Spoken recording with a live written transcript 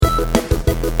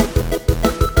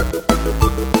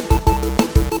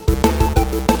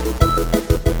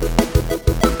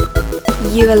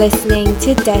You are listening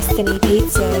to Destiny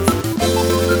Pizzas.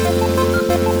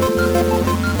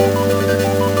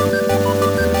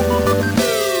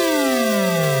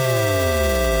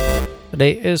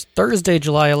 Today is Thursday,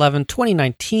 July 11,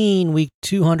 2019, week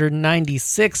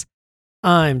 296.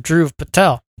 I'm Dhruv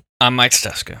Patel. I'm Mike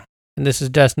Steska. And this is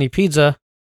Destiny Pizza.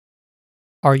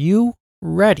 Are you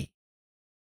ready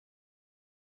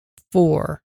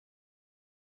for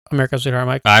America's Sweetheart,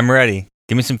 Mike? I'm ready.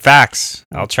 Give me some facts.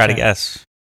 I'll try to Okay. guess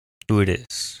who it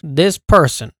is. This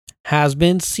person has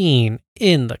been seen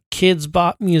in the Kidz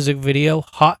Bop music video,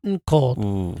 Hot and Cold.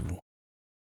 Ooh.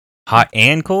 Hot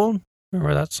and cold?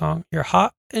 Remember that song? You're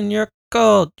hot and you're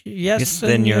cold. Yes,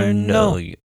 and you're no.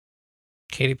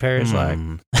 Katy Perry's like,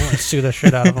 I want to sue the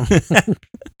shit out of him.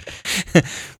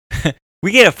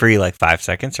 We get it free like 5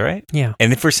 seconds, right? Yeah.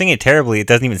 And if we're singing it terribly, it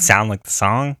doesn't even sound like the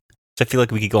song. So I feel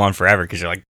like we could go on forever because you're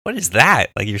like, what is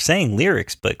that? Like, you're saying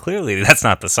lyrics, but clearly that's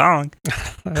not the song.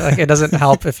 Like, it doesn't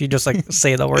help if you just like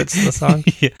say the words to the song.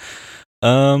 Yeah.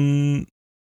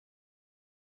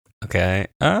 Okay.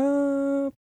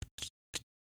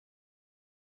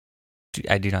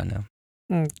 I do not know.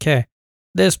 Okay.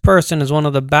 This person is one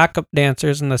of the backup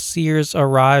dancers in the Sears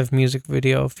Arrive music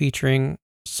video featuring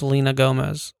Selena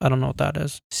Gomez. I don't know what that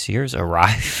is. Sears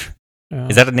Arrive? Yeah.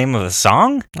 Is that the name of a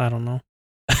song? I don't know.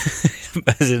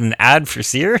 Is it an ad for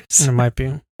Sears? It might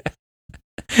be.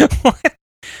 What?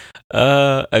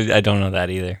 I don't know that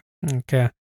either. Okay.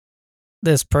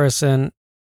 This person's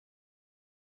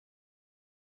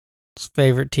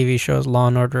favorite TV show is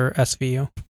Law & Order SVU.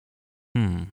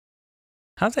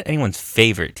 How's that anyone's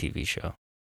favorite TV show?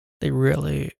 They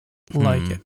really like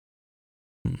it.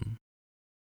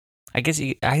 I guess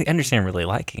I understand really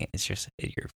liking it. It's just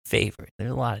your favorite.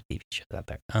 There's a lot of TV shows out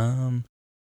there.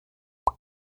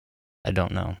 I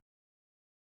don't know.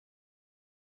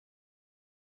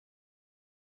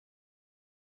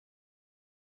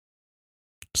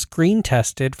 Screen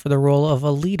tested for the role of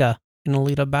Alita in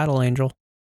Alita Battle Angel.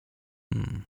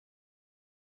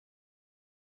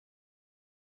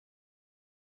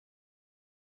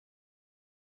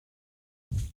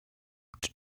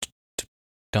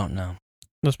 Don't know.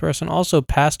 This person also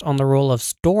passed on the role of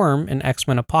Storm in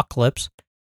X-Men Apocalypse,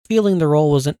 feeling the role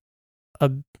wasn't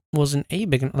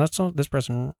big enough. This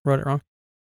person wrote it wrong.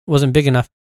 Wasn't big enough.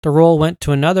 The role went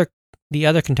to the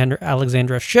other contender,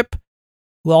 Alexandra Shipp,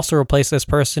 who also replaced this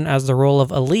person as the role of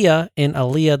Aaliyah in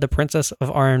Aaliyah, the Princess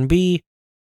of R&B,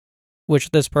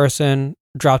 which this person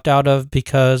dropped out of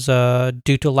because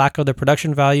due to lack of the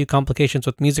production value, complications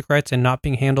with music rights, and not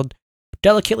being handled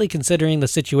delicately considering the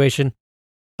situation.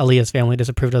 Aaliyah's family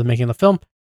disapproved of the making of the film.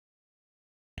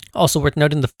 Also worth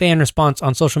noting, the fan response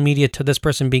on social media to this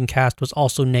person being cast was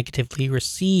also negatively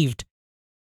received.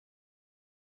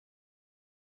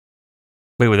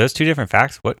 Wait, were those two different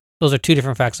facts? What? Those are two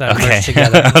different facts that Okay. merged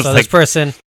together. I was So like- this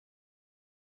person...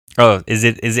 Oh, is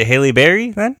it Halle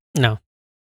Berry then? No.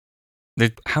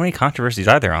 How many controversies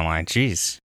are there online?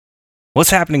 Jeez. What's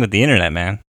happening with the internet,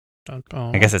 man?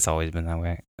 I guess it's always been that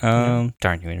way.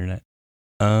 Darn you, internet.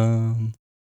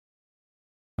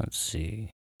 Let's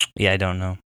see. Yeah, I don't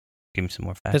know. Give me some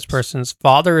more facts. This person's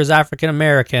father is African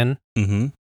American. Mm-hmm.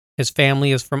 His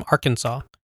family is from Arkansas.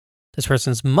 This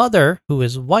person's mother, who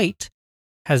is white,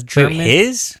 has German... Wait,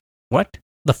 his? What?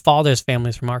 The father's family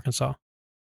is from Arkansas.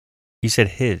 You said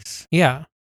his. Yeah.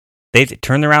 They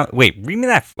turned around. Wait, read me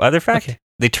that other fact. Okay.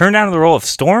 They turned down the role of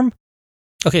Storm?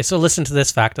 Okay, so listen to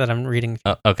this fact that I'm reading.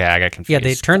 Oh, okay, I got confused. Yeah,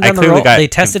 they turned down the role. They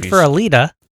tested for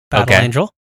Alita, Battle Okay.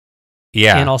 Angel,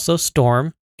 Yeah. and also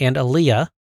Storm and Aaliyah.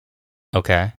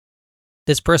 Okay.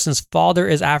 This person's father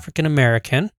is African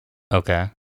American. Okay.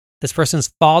 This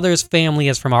person's father's family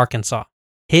is from Arkansas.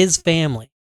 His family.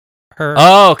 Her.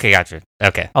 Oh, okay, gotcha.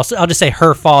 Okay. I'll just say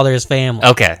her father's family.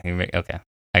 Okay. Okay.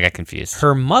 I got confused.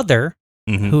 Her mother,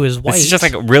 Mhm. who is white. This is just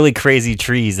like really crazy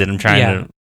trees that I'm trying to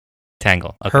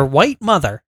tangle. Okay. Her white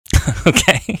mother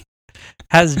Okay.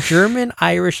 has German,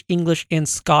 Irish, English, and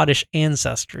Scottish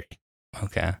ancestry.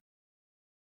 Okay.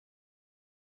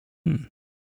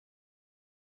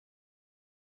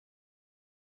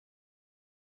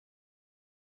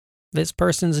 This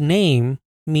person's name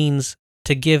means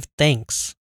to give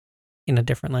thanks in a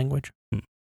different language.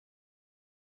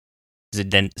 Is it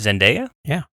Zendaya?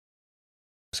 Yeah.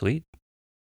 Sweet.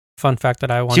 Fun fact that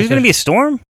I wanted She was going to be a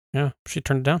Storm? Yeah, she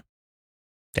turned it down.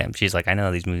 Damn, she's like, I know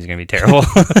these movies are going to be terrible.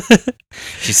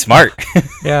 She's smart.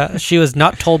 Yeah, she was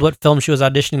not told what film she was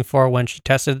auditioning for when she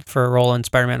tested for a role in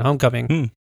Spider-Man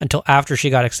Homecoming until after she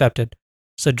got accepted.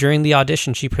 So during the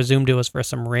audition, she presumed it was for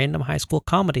some random high school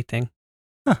comedy thing.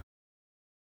 Huh.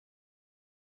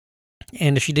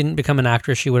 And if she didn't become an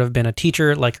actress, she would have been a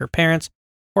teacher like her parents.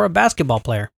 or a basketball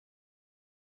player?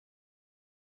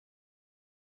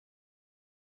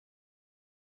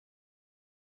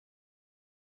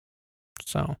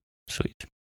 So Sweet.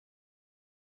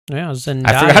 yeah, Zendaya.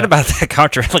 I forgot about that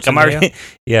controversy. Like, Zendaya?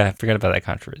 I forgot about that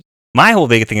controversy. My whole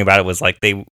big thing about it was like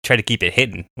they tried to keep it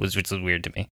hidden, which was weird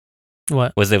to me.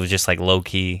 What? Was it was just like low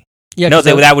key? Yeah. No,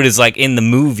 that was like in the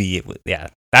movie.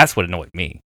 That's what annoyed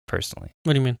me personally.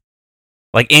 What do you mean?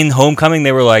 Like in Homecoming,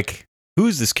 they were like,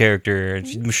 "Who's this character?" And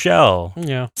she's Michelle.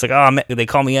 Yeah. It's like, oh, they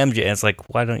call me MJ. And it's like,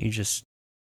 why don't you just?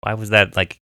 Why was that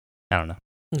like? I don't know.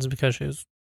 It's because she was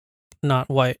not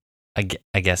white.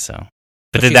 I guess so.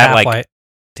 But But did she's that half like? white.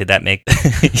 Did that make?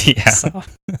 Yeah. So,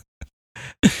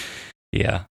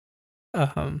 Yeah.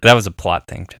 That was a plot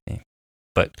thing to me.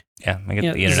 But yeah, I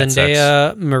get the internet Zendaya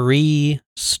sucks. Marie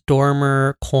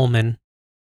Stormer Coleman,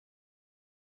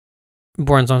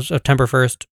 born on September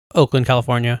 1st, Oakland,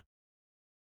 California.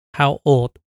 How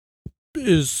old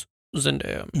is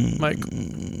Zendaya, Mike?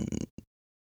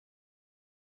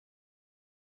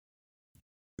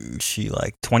 She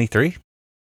like 23?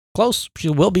 Close. She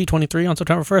will be 23 on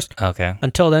September 1st. Okay.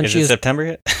 Until then, Is it September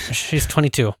yet? she's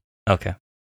 22. Okay.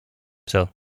 So,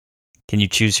 can you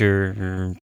choose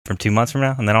her from 2 months from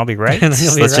now, and then I'll be right? And then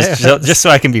you'll be right. Just so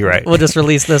I can be right. We'll just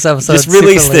release this episode. Just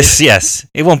release this. Yes,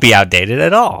 it won't be outdated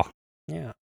at all.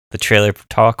 Yeah. The trailer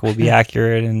talk will be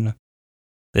accurate, and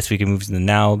This Week in Movies in the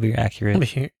Now will be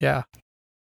accurate. Yeah.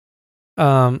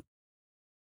 How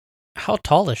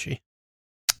tall is she?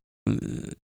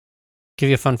 Give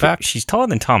you a fun fact. She's taller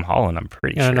than Tom Holland, I'm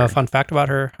pretty sure. You want to know a fun fact about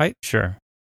her height? Sure.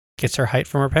 Gets her height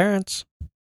from her parents.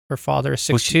 Her father is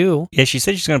 6'2". Yeah, she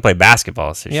said she's going to play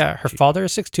basketball. So her father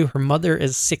is 6'2". Her mother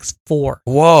is 6'4".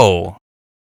 Whoa.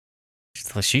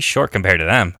 She's short compared to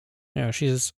them. Yeah,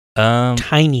 she's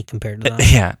tiny compared to them.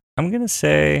 Yeah. I'm going to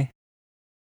say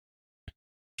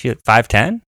she's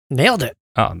 5'10"? Nailed it.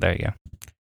 Oh, there you go.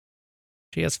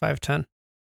 She is 5'10".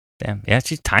 Damn. Yeah,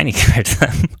 she's tiny compared to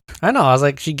them. I know. I was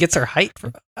like, she gets her height.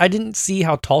 I didn't see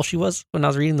how tall she was when I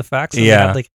was reading the facts. Yeah. They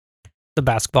had, like, the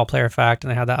basketball player fact, and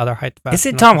they had that other height fact.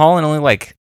 Isn't Tom Holland only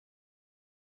like...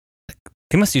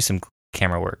 They must do some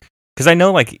camera work. Because I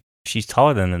know, like, she's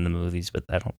taller than in the movies, but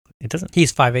it doesn't...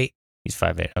 He's 5'8". He's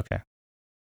 5'8", okay.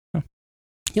 Huh.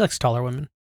 He likes taller women.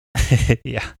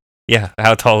 Yeah. Yeah.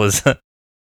 How tall is...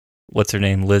 What's her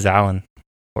name? Liz Allen.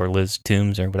 Or Liz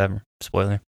Toombs or whatever.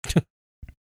 Spoiler.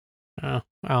 Oh,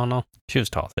 I don't know. She was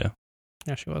tall, too.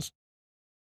 Yeah, she was.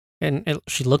 And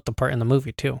she looked the part in the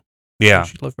movie, too. Yeah.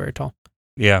 She looked very tall.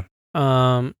 Yeah.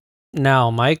 Now,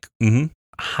 Mike, Mm-hmm.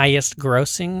 highest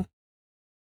grossing.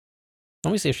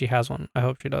 Let me see if she has one. I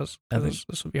hope she does.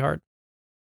 This would be hard.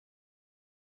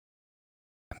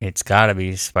 It's got to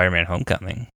be Spider-Man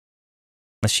Homecoming.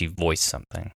 Unless she voiced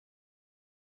something.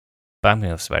 But I'm going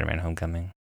to go Spider-Man Homecoming.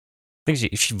 I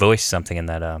think she voiced something in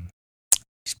that,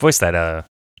 she voiced that, that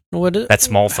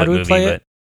Smallfoot movie, but...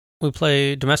 We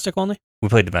play domestic only? We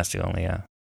played domestic only, yeah.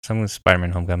 So I'm going to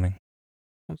Spider-Man Homecoming.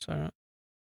 That's all right.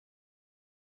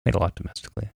 Made a lot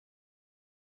domestically.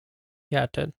 Yeah,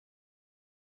 it did.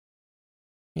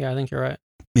 Yeah, I think you're right.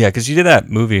 Yeah, because you did that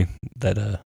movie,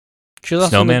 that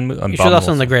Snowman movie. She was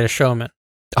also in The Greatest Showman.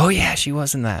 Oh, yeah, she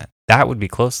was in that. That would be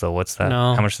close, though. What's that?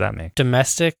 No. How much does that make?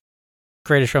 Domestic,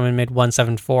 Greatest Showman made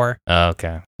 174. Oh,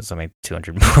 okay. So I made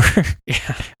 200 more.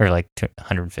 Yeah. Or like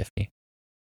 150.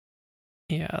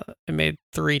 Yeah, it made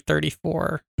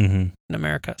 334 Mm-hmm. in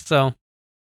America. So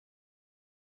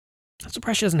I'm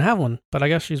surprised she doesn't have one, but I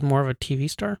guess she's more of a TV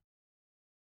star.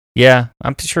 Yeah,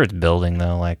 I'm sure it's building,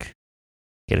 though. Like,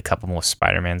 get a couple more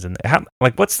Spider-Mans in there.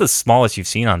 What's the smallest you've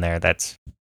seen on there that's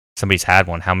somebody's had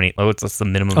one? How many? What's the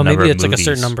minimum number of movies? Maybe it's like a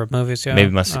certain number of movies, yeah. Maybe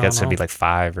it must have got to be like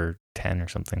 5 or 10 or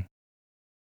something.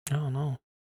 I don't know.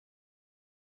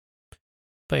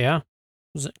 But yeah,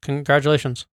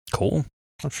 congratulations. Cool.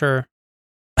 I'm sure.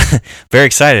 Very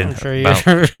excited. I'm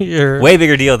sure you're way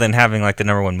bigger deal than having like the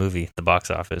 #1 movie at the box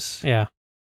office. Yeah.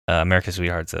 America's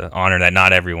Sweetheart's an honor that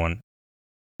not everyone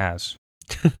has.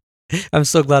 I'm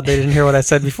so glad they didn't hear what I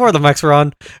said before the mics were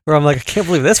on, where I'm like, I can't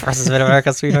believe this person's been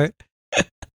America's Sweetheart.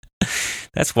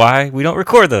 That's why we don't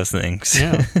record those things.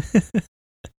 Yeah.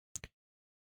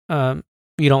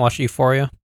 You don't watch Euphoria?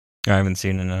 I haven't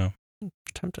seen it, no.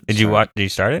 Tempted. Did you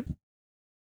start it?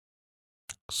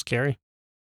 Scary.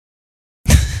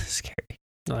 Scary.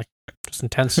 Like, just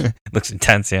intense. Looks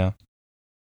intense, yeah.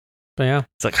 But yeah.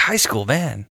 It's like high school,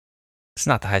 man. It's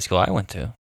not the high school I went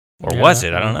to. Or Yeah, was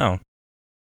it? I don't know.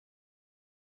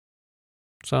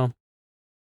 So,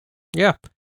 yeah.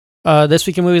 This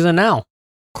Week in Movies and Now.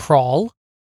 Crawl,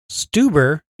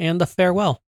 Stuber, and The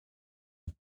Farewell.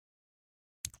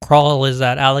 Crawl is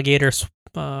that alligator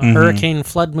hurricane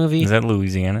flood movie. Is that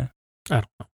Louisiana?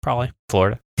 Probably.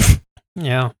 Florida?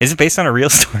 Yeah. Is it based on a real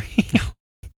story?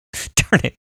 Darn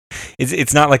it.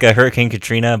 It's not like a Hurricane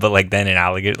Katrina, but like then an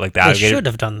alligator, like the They alligator. should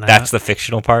have done that. That's the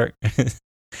fictional part.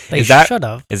 They that- should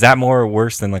have. Is that more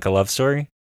worse than like a love story?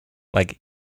 Like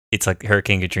it's like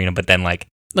Hurricane Katrina, but then like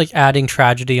Like adding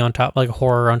tragedy on top, like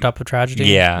horror on top of tragedy.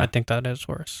 Yeah. I think that is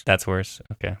worse. that's worse.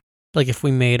 Okay. Like if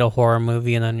we made a horror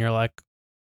movie and then you're like,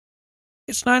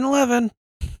 it's 9/11.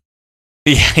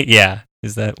 Yeah, yeah.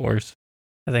 Is that worse?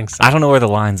 I think so. I don't know where the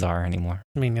lines are anymore.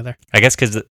 Me neither. I guess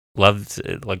because love,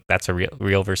 like that's a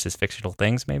real versus fictional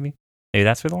things. Maybe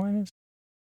that's where the line is.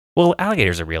 Well,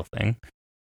 alligator's a real thing.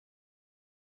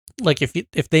 Like if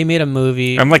they made a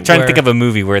movie, I'm like trying to think of a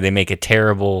movie where they make a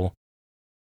terrible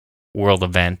world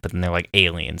event, but then they're like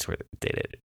aliens where they did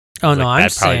it. Oh like, no, I'm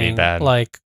that'd probably be saying bad.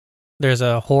 like there's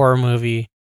a horror movie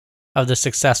of the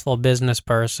successful business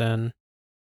person,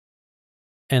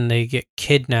 and they get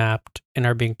kidnapped and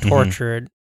are being Mhm. tortured,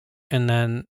 and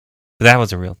then That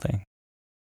was a real thing.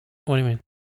 what do you mean?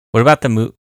 What about the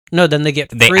movie? No, then they get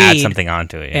They freed, add something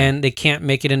onto it, yeah. and they can't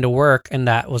make it into work, and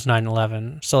that was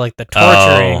 9/11. So like the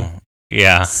torturing Oh,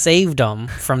 yeah. saved them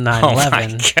from Oh my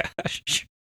 9/11, gosh.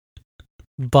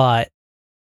 but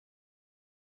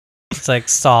it's like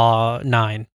Saw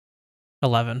 9/11.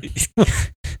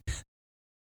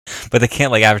 But they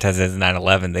can't like advertise it as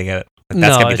 9/11. They got that's No,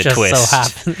 gonna be it the just twist. so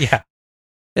happened. Yeah,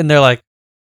 and they're like,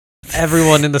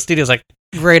 everyone in the studio's like,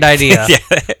 great idea, Yeah.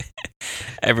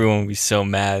 Everyone would be so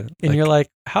mad. and Like, you're like,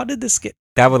 how did this get?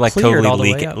 that would like cleared all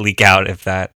totally the way up. leak out if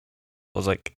that was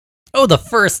like Oh, the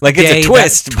first Like, it's a day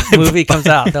twist, that but- movie comes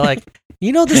out, they're like,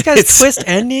 you know, this guy's It's- twist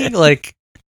ending, like,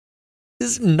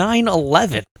 this is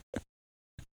 9/11.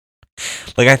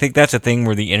 like I think that's a thing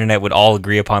where the internet would all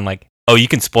agree upon like, oh, you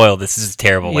can spoil this. This is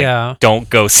terrible. Like, Yeah, don't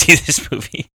go see this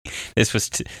movie. This was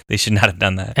they should not have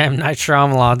done that. M. Night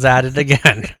Shyamalan's at it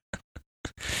again.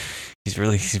 He's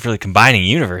really combining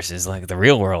universes like the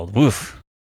real world. Woof.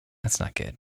 That's not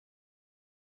good.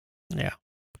 Yeah,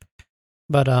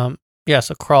 but yeah.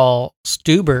 So Crawl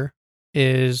Stuber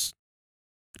is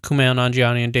Kumail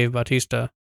Nanjiani and Dave Bautista.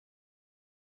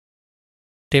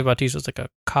 Dave Bautista's like a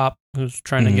cop who's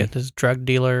trying to Mhm. get this drug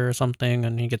dealer or something,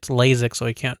 and he gets LASIK so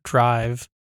he can't drive.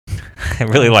 I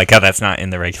really like how that's not in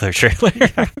the regular trailer.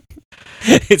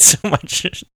 It's so much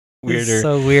weirder It's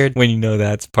so weird. when you know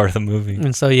that's part of the movie.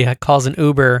 And so he calls an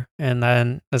Uber, and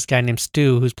then this guy named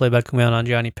Stu, who's played by Kumail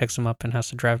Nanjiani, picks him up and has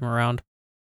to drive him around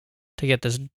to get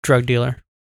this drug dealer.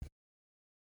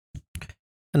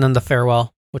 And then The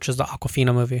Farewell, which is the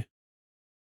Aquafina movie,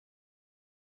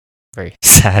 Very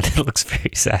sad. It looks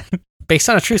very sad. based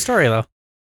on a true story though,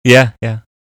 Yeah, yeah.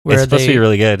 where It's supposed to they be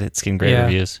really good. It's getting great Yeah.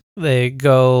 reviews. they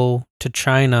go to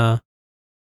China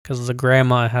because the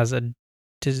grandma has or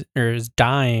is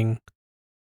dying,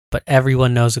 but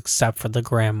everyone knows except for the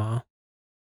grandma,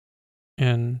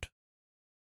 and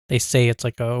they say it's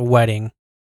like a wedding.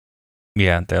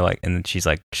 Yeah, they're like, and then she's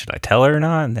like, should I tell her or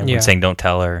not? And everyone's Yeah. saying, don't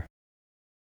tell her.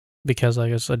 Because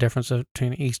like it's a difference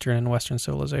between Eastern and Western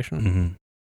civilization. Hmm.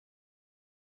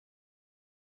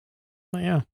 But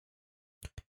yeah.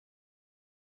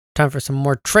 Time for some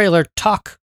more trailer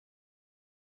talk.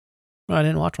 Well, I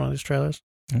didn't watch one of these trailers.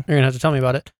 Mm. You're gonna have to tell me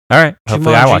about it. All right.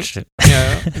 Hopefully I Jumanji. watched it.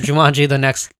 Yeah, Jumanji: The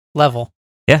Next Level.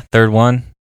 Yeah, third one.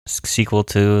 Sequel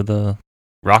to the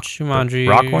Rock. Jumanji: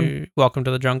 Rock one? Welcome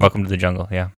to the Jungle. Welcome to the Jungle,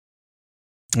 yeah.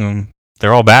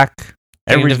 They're all back.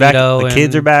 Danny Everybody's back. DeVito The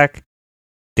kids and are back.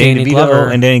 Danny DeVito Glover.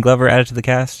 and Danny Glover added to the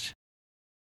cast.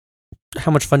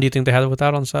 How much fun do you think they had with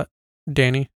that on set?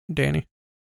 Danny. That's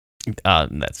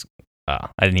I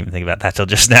didn't even think about that till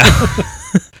just now.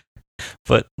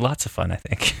 But lots of fun, I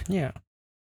think. Yeah.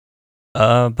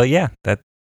 But yeah, that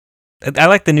I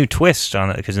like the new twist on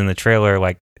it because in the trailer,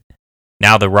 like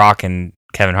now The Rock and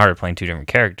Kevin Hart are playing two different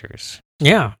characters.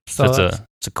 Yeah. So that's-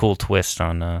 it's a cool twist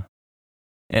on.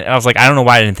 And I was like, I don't know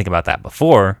why I didn't think about that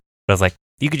before, but I was like,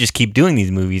 you could just keep doing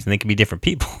these movies and they could be different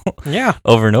people yeah.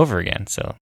 over and over again.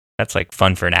 So that's like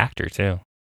fun for an actor too.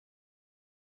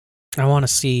 I want to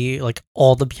see like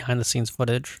all the behind the scenes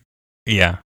footage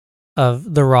Yeah,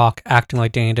 of The Rock acting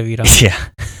like Danny DeVito. yeah,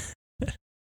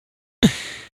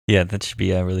 yeah. That should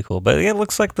be really cool. But it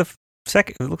looks like the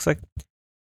second. It looks like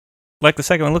the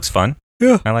second one looks fun.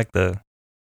 Yeah. I like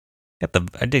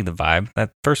I dig the vibe.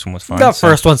 That first one was fun. That so-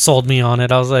 first one sold me on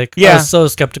it. I was like, I Yeah. was so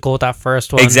skeptical with that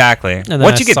first one. Exactly. And then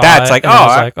Once I you get saw that, it's it, like, and I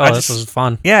was oh, like, I this just, was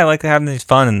fun. yeah, I like having this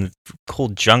fun and cool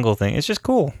jungle thing. It's just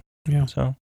cool. Yeah.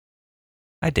 So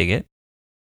I dig it.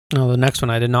 No, the next one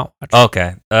I did not watch.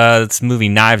 Okay. It's movie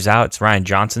Knives Out. It's Ryan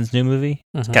Johnson's new movie.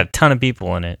 Mhm. Got a ton of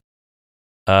people in it.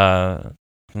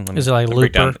 Is it like Let me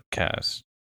break down Looper? the cast.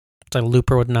 It's like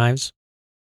Looper with knives.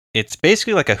 It's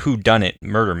basically like a whodunit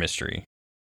murder mystery.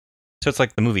 So it's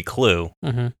like the movie Clue.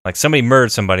 Mm-hmm. Like somebody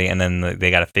murdered somebody, and then they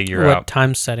got to figure What out.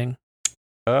 time setting?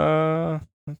 Let's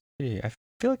see. I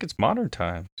feel like it's modern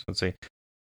times. Let's see.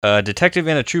 A detective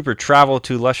and a trooper travel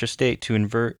to lush estate to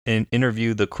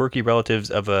interview the quirky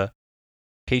relatives of a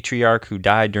patriarch who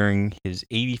died during his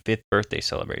 85th birthday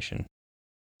celebration.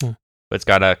 But it's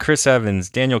got Chris Evans,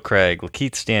 Daniel Craig,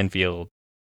 Lakeith Stanfield,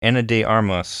 Ana de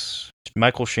Armas,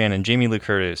 Michael Shannon, Jamie Lee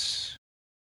Curtis.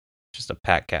 Just a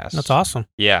packed cast. That's awesome.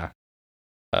 Yeah.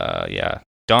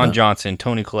 Don Johnson,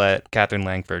 Toni Collette, Catherine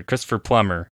Langford, Christopher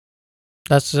Plummer.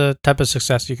 That's the type of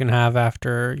success you can have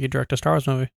after you direct a Star Wars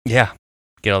movie. Yeah.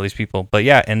 Get all these people. But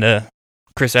yeah, and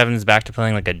Chris Evans is back to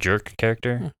playing like a jerk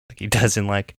character. Like he does in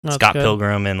like That's Scott good.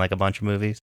 Pilgrim and like a bunch of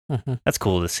movies. Mm-hmm. That's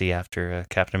cool to see after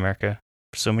Captain America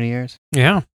for so many years.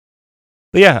 Yeah.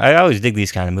 But yeah, I always dig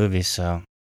these kind of movies, so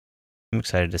I'm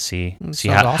excited to see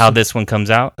how awesome. this one comes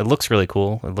out. It looks really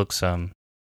cool. It looks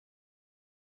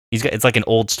it's like an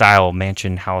old style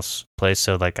mansion house place,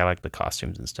 so like I like the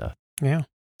costumes and stuff. Yeah.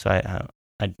 So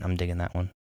I'm digging that one.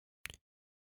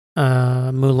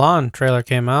 Mulan trailer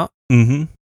came out Mm-hmm.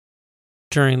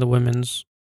 during the women's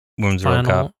Women's World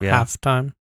final Cup. Yeah.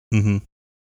 halftime. Mm-hmm.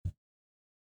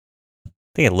 I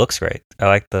think it looks great. I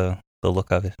like the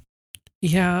look of it.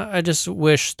 Yeah, I just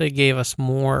wish they gave us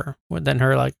more than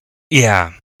her like,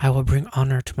 Yeah. I will bring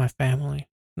honor to my family.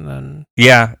 And then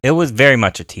Yeah. It was very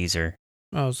much a teaser.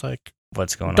 I was like,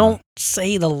 What's going on? don't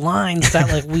say the lines that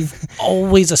like we've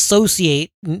always associate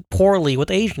poorly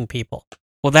with Asian people.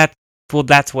 Well,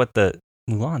 that's what the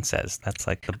Mulan says. That's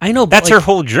like I know, but that's like, her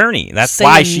whole journey. That's say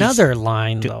why she's another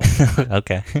line though.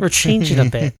 Okay. Or change it a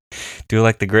bit. Do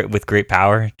like with great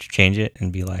power, change it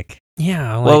and be like,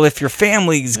 Yeah. Like, well, if your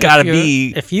family's got to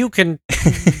be, if you can,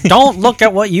 don't look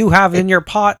at what you have in your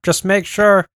pot. Just make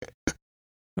sure.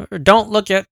 Don't look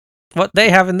at what they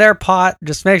have in their pot.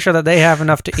 Just make sure that they have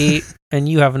enough to eat and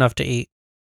you have enough to eat.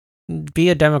 Be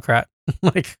a Democrat.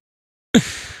 Like,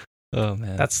 oh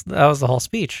man, that was the whole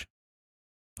speech.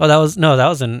 Oh, that was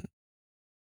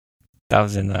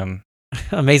in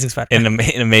Amazing Spider-Man.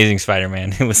 in Amazing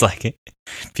Spider-Man. It was like, if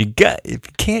you can't, Yeah,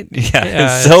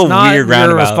 it's so it's not weird. your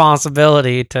Roundabout.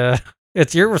 responsibility to.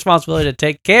 It's your responsibility to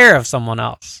take care of someone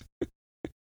else.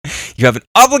 You have an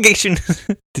obligation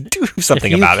to do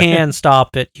something about If you can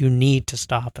stop it, you need to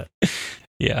stop it. it.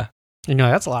 Yeah. You know,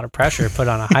 that's a lot of pressure to put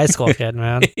on a high school kid,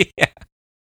 man. Yeah.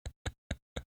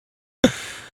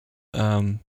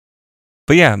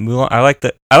 But yeah, Mulan. I like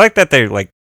that they're like.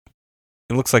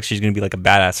 It looks like she's gonna be like a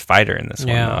badass fighter in this one.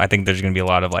 Yeah. Though. I think there's gonna be a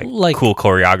lot of like Like, cool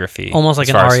choreography, Almost like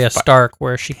as an far as Arya Stark,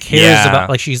 where she cares Yeah. about,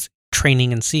 like, she's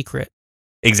training in secret.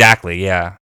 Exactly.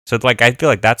 Yeah. So it's like I feel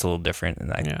like that's a little different,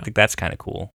 and I Yeah. think that's kind of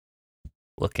cool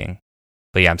looking.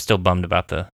 But yeah, I'm still bummed about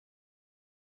the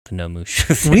no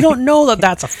moosh. We don't know that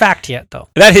that's a fact yet, though.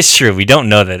 That is true. We don't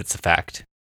know that it's a fact,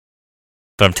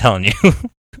 but I'm telling you,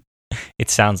 it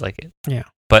sounds like it. Yeah.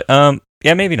 But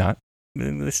yeah, maybe not.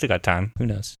 They still got time. Who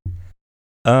knows?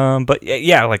 But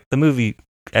yeah, like the movie.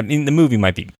 I mean, the movie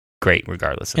might be great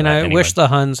regardless of And that. I anyway. wish the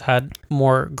Huns had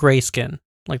more gray skin,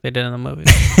 like they did in the movie.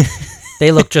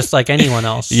 They look just like anyone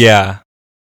else. Yeah.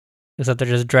 Except they're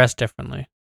just dressed differently.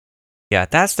 Yeah,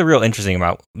 that's the real interesting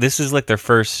about this. Is like their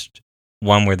first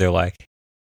one where they're like,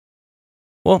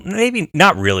 well, maybe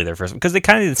not really their first one, because they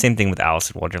kind of did the same thing with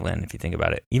Alice in Wonderland, if you think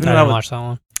about it. Even I though didn't watch that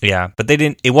one. yeah, but they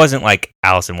didn't. It wasn't like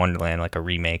Alice in Wonderland, like a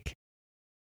remake,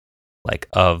 like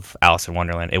of Alice in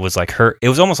Wonderland. It was like her. It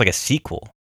was almost like a sequel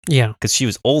Yeah. because she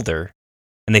was older,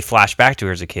 and they flashed back to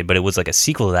her as a kid. But it was like a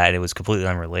sequel to that. And it was completely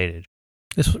unrelated.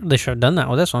 They should have done that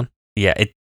with this one. Yeah.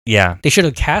 Yeah. They should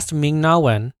have cast Ming-Na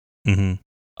Wen Mm-hmm.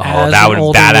 Oh, As that an would have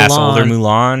older badass Mulan. older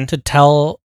Mulan. to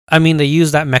tell. I mean, they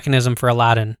used that mechanism for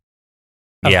Aladdin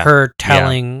of Yeah. her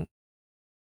telling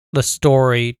the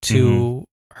story to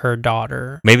Mm-hmm. her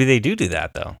daughter. Maybe they do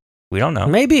that though. We don't know.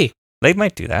 Maybe They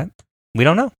might do that. We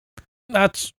don't know.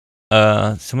 that's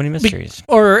So many mysteries.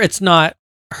 or it's not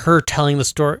her telling the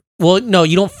story. Well, no,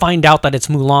 you don't find out that it's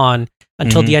Mulan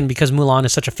until the Mhm. end because Mulan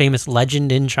is such a famous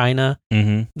legend in China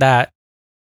Mm-hmm. that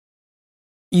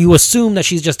you assume that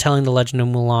she's just telling the legend of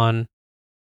Mulan,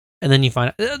 and then you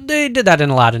find out they did that in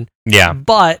Aladdin. Yeah.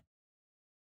 But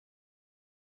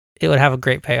it would have a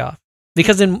great payoff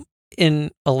because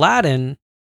in Aladdin,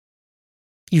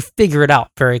 you figure it out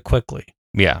very quickly.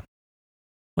 Yeah.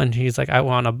 When he's like, "I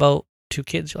want a boat, 2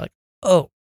 kids," you're like, "Oh."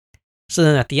 So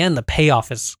then at the end, the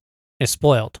payoff is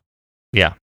spoiled.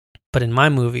 Yeah. But in my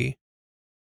movie,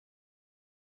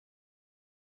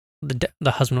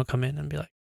 the husband will come in and be like,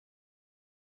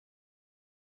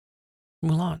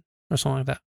 Mulan or something like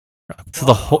that. You're like, So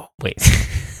the whole wait.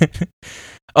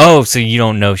 Oh, so you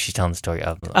don't know she's telling the story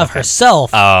of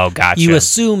herself. Oh, gotcha. You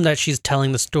assume that she's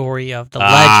telling the story of the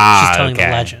legend. She's telling the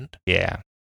legend. Yeah,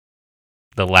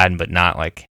 the Aladdin, but not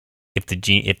like if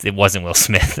it wasn't Will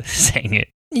Smith saying it.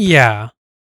 Yeah,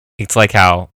 It's like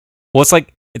how it's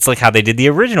like how they did the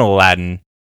original Aladdin,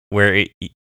 where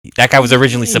that guy was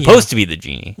originally supposed to be the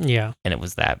genie. Yeah, and it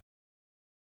was that,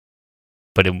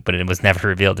 but it was never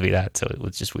revealed to be that, so it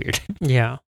was just weird.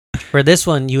 Yeah, for this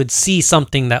one, you would see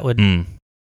something that would. You're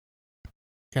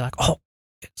like, oh,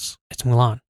 it's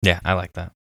Mulan. Yeah, I like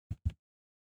that.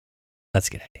 That's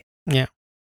a good idea. Yeah.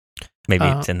 Maybe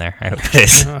it's in there. I hope it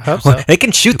is. I hope so. They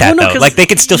can shoot that, though. Like, they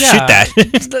can still shoot that.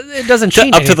 It doesn't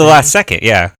change up to the last second,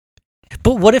 yeah.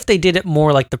 But what if they did it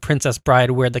more like The Princess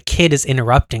Bride, where the kid is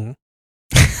interrupting?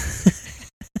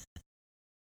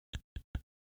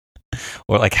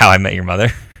 Or like How I Met Your Mother.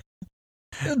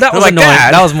 That was like annoying.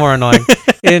 That was more annoying.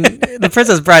 In The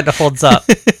Princess Bride, it holds up.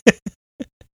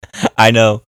 I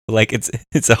know. Like,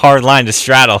 it's a hard line to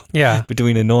straddle. Yeah.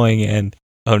 Between annoying and,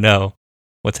 oh no,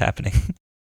 what's happening?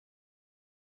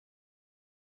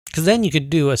 Because then you could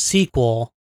do a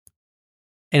sequel,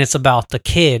 and it's about the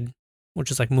kid, which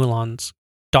is like Mulan's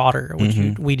daughter, which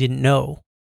we didn't know.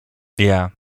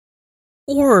 Yeah.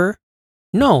 Or,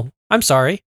 no, I'm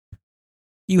sorry.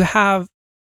 You have,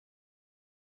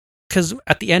 because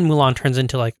at the end, Mulan turns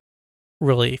into like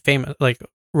really famous, like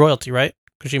royalty, right?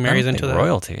 Because she marries into the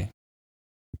royalty.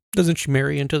 Doesn't she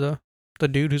marry into the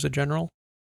dude who's a general?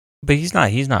 But he's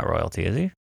not royalty, is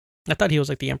he? I thought he was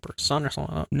like the emperor's son or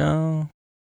something like that.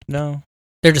 No.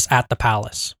 They're just at the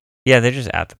palace. Yeah, they're just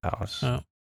at the palace. Oh.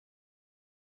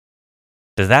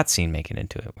 Does that scene make it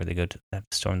into it, where they go to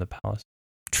storm the palace?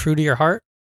 True to your heart?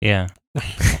 Yeah.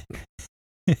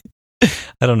 I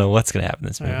don't know what's going to happen in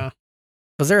this movie. Yeah.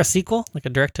 Was there a sequel? Like a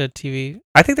direct-to-TV?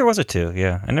 I think there was a 2,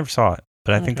 yeah. I never saw it,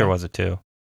 but I think there was a 2.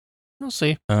 We'll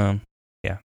see. Yeah.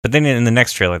 But then in the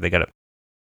next trailer, they got it.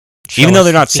 Even though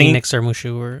they're not singing... Phoenix or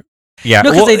Mushu or... Yeah,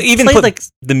 no, well, they even played put like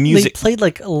the music... They played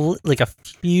like a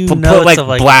few notes of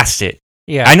like... blast it.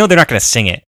 Yeah. I know they're not going to sing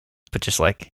it, but just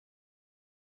like...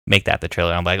 make that the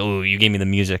trailer. I'm like, ooh, you gave me the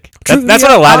music. That's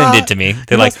what Aladdin did to me.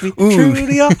 They're like, ooh.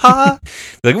 They're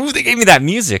like, ooh, they gave me that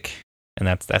music. And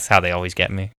that's how they always get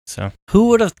me. So who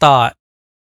would have thought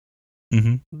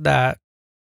that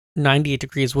 98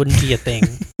 Degrees wouldn't be a thing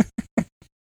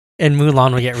and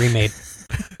Mulan would get remade?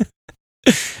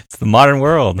 It's the modern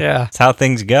world. Yeah. It's how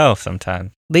things go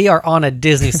sometimes. They are on a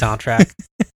Disney soundtrack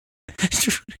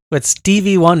with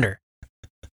Stevie Wonder.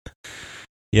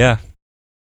 Yeah.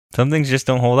 Some things just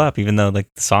don't hold up, even though like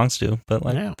the songs do, but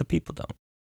like the people don't.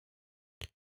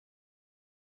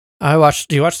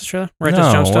 Do you watch the trailer?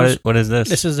 No, what is this?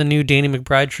 This is the new Danny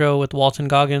McBride show with Walton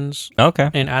Goggins. Okay.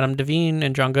 And Adam Devine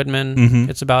and John Goodman.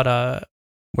 It's about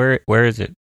Where is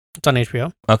it? It's on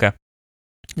HBO. Okay.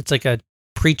 It's like a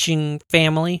preaching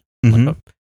family.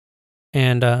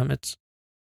 And it's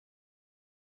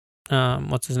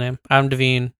what's his name? Adam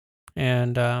Devine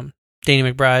and Danny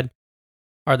McBride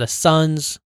are the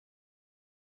sons.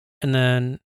 And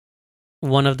then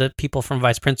one of the people from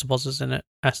Vice Principals is in it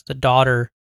as the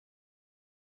daughter.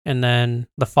 And then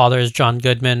the father is John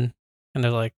Goodman.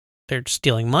 And they're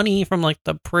stealing money from like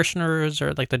the parishioners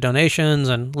or like the donations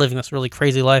and living this really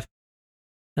crazy life.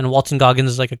 And Walton Goggins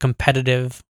is like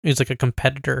he's like a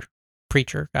competitor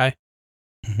preacher guy.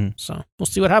 So we'll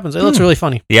see what happens. It looks really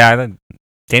funny. Yeah,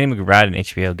 Danny McBride and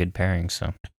HBO, good pairing.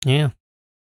 So yeah,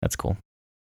 that's cool.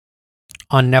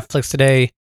 On Netflix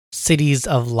today, Cities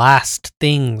of Last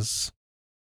Things.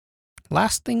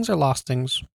 Last Things or Lost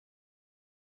Things?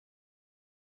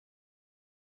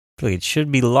 I feel like it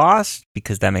should be Lost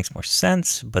because that makes more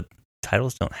sense, but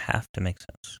titles don't have to make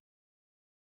sense.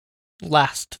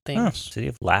 Last Things. Oh, City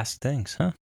of Last Things,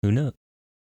 huh? Who knew?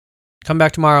 Come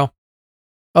back tomorrow.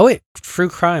 Oh wait, True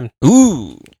Crime.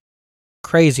 Ooh.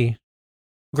 Crazy.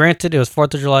 Granted, it was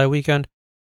 4th of July weekend,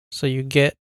 so you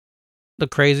get the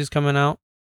crazies coming out.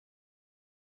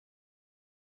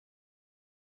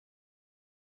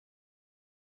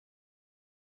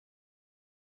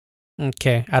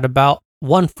 Okay, at about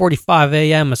 1:45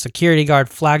 a.m., a security guard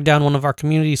flagged down one of our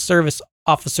community service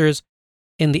officers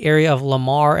in the area of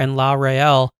Lamar and La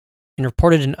Real and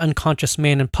reported an unconscious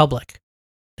man in public.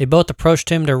 They both approached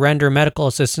him to render medical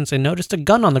assistance and noticed a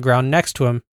gun on the ground next to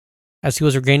him as he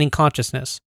was regaining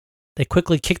consciousness. They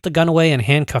quickly kicked the gun away and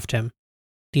handcuffed him.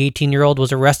 The 18-year-old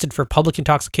was arrested for public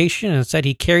intoxication and said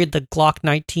he carried the Glock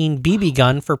 19 BB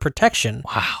gun for protection.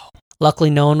 Wow. Luckily,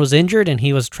 no one was injured and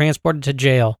he was transported to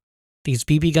jail. These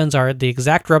BB guns are the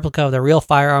exact replica of the real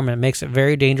firearm and it makes it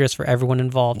very dangerous for everyone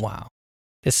involved. Wow.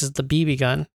 This is the BB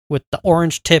gun with the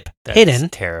orange tip That's hidden.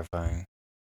 terrifying.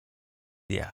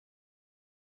 Yeah.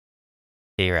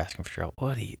 Yeah, you're asking for trouble.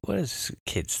 What is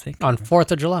kids think? On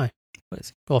 4th of July. What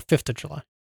is Well, 5th of July.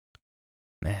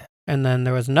 Man, And then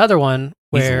there was another one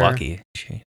he's where lucky.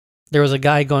 Gee. there was a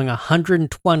guy going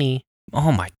 120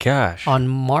 Oh my gosh. on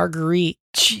Marguerite,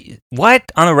 Gee,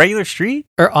 what? On a regular street?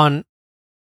 or on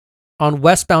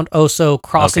westbound Oso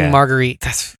crossing Okay. Marguerite.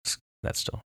 That's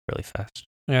still really fast.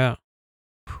 Yeah.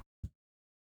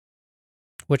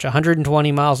 Which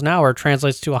 120 miles an hour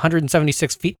translates to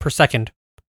 176 feet per second.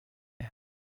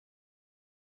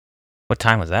 What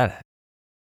time was that at?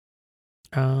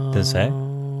 Does it say?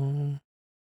 No,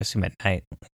 I assume at night.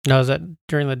 is that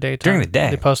during the daytime? During the day?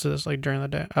 They posted this like during the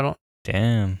day. I don't.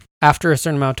 Damn. After a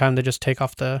certain amount of time, they just take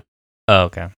off the Oh,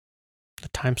 okay.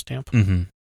 timestamp. Mm-hmm.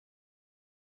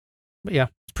 But yeah,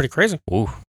 it's pretty crazy. Ooh.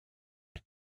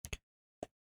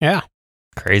 Yeah.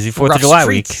 Crazy 4th Rough of July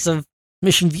week. streets of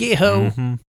Mission Viejo.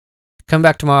 Mhm. Come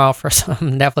back tomorrow for some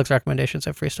Netflix recommendations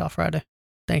at Freestyle Friday.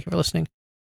 Thank you for listening.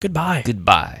 Goodbye.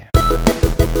 Goodbye.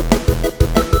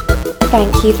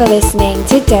 Thank you for listening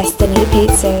to Destiny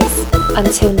Pizzas.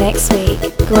 Until next week,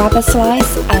 grab a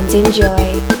slice and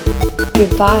enjoy.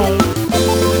 Goodbye.